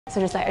So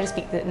just like, I just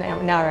speak to it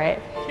now, right?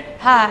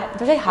 Hi,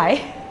 do I say hi?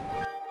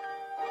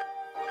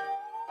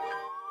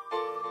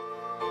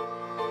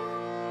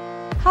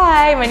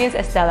 Hi, my name is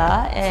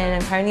Estella and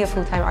I'm currently a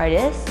full-time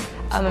artist.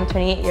 I'm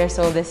 28 years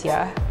old this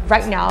year.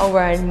 Right now,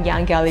 we're in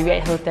National Galley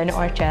at Hilton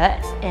Orchard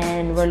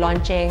and we're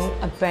launching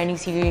a brand new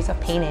series of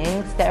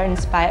paintings that are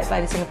inspired by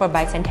the Singapore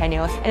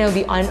Bicentennial, and it'll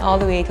be on all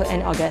the way till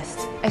end August.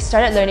 I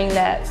started learning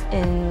that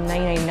in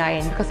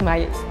 1999 because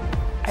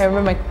I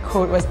remember my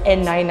code was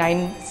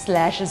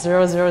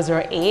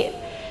N99/0008.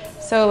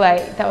 So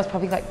like that was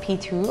probably like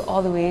P2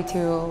 all the way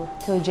to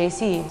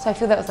JC. So I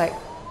feel that was like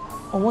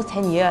almost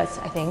 10 years,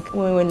 I think,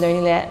 when we were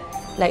learning that.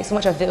 Like so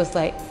much of it was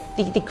like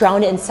they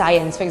ground it in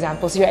science, for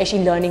example. So you're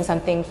actually learning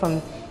something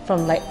from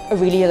like a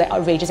really like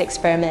outrageous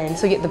experiment.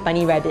 So you get the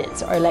bunny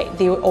rabbits, or like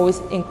they would always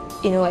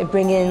like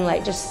bring in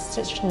like just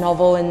such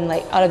novel and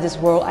like out of this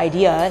world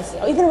ideas.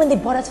 Even when they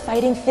brought us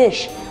fighting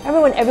fish. I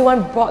remember when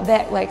everyone brought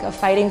back like a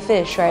fighting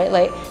fish, right?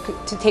 Like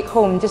to take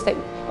home, just like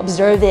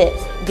observe it.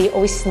 They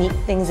always sneak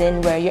things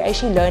in where you're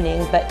actually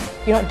learning, but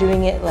you're not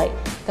doing it like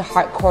the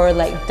hardcore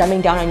like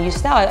dumbing down on you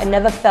style. I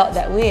never felt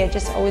that way. I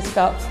just always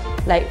felt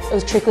like it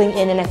was trickling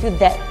in, and I feel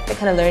that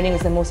kind of learning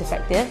is the most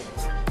effective.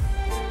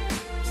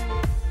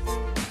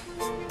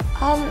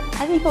 I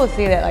think people would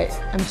say that like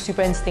I'm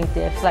super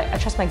instinctive. Like I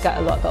trust my gut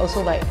a lot, but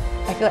also like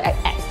I feel like I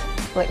act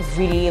like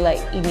really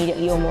like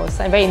immediately almost.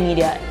 I'm very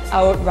immediate.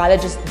 I would rather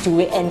just do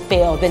it and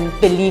fail than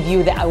believe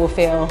you that I will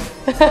fail.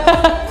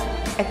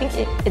 I think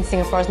in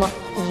Singapore it's not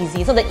easy.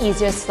 It's not the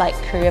easiest like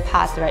career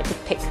path, right, to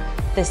pick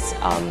this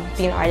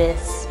being an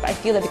artist. But I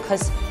feel that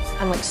because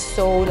I'm like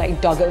so like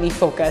doggedly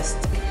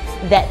focused,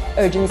 that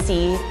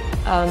urgency,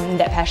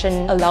 that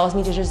passion allows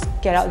me to just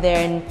get out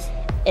there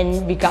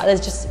and regardless,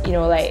 just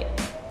like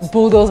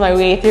bulldoze my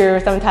way through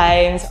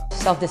sometimes.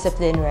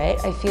 Self-discipline, right?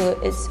 I feel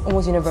it's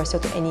almost universal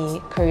to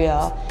any career.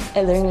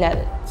 At learning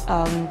that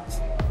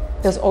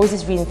there's always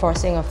this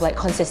reinforcing of like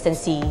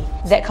consistency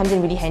that comes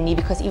in really handy,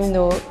 because even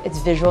though it's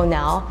visual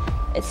now,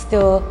 it's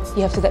still,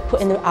 you have to like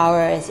put in the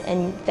hours,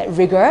 and that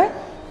rigor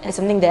is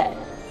something that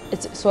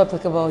it's so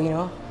applicable,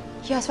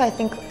 Yeah, so I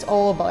think it's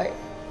all about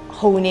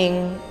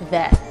honing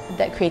that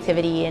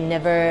creativity and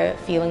never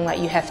feeling like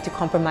you have to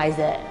compromise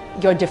it.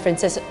 Your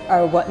differences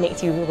are what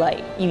makes you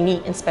like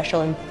unique and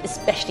special, and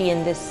especially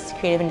in this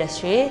creative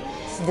industry.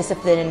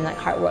 Discipline and like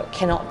hard work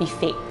cannot be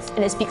faked,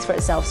 and it speaks for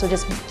itself. So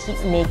just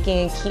keep making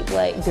and keep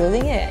like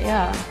building it.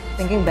 Yeah.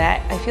 Thinking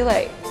back, I feel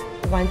like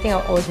one thing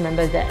I'll always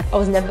remember is that I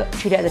was never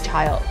treated as a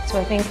child. So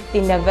I think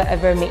they never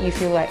ever make you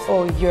feel like,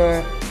 oh,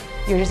 you're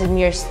just a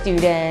mere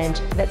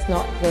student. That's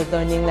not the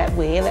learning that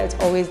way. Like it's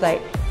always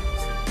like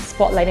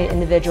spotlighting an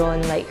individual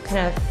and like kind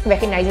of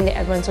recognizing that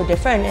everyone's so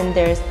different, and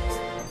there's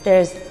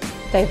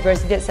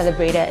diversity that's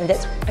celebrated, and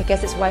I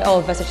guess that's why all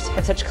of us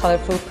have such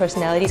colorful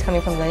personalities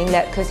coming from learning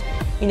that, because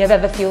you never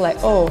ever feel like,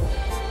 oh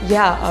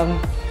yeah,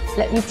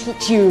 let me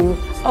teach you,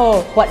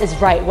 oh, what is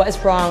right, what is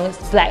wrong, it's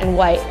black and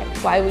white.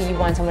 Why would you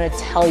want someone to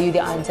tell you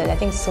the answer? I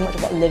think so much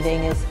about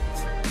living is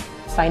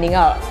finding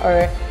out,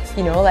 or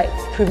like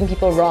proving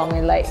people wrong,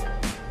 and like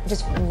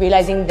just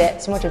realizing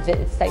that so much of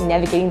it's like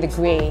navigating the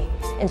gray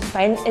and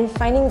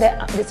finding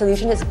the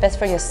solution that's best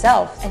for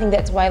yourself. I think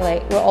that's why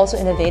like we're also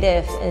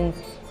innovative, and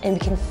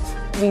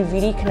we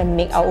really kind of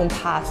make our own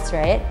paths,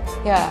 right?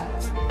 Yeah.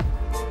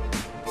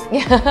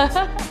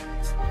 Yeah.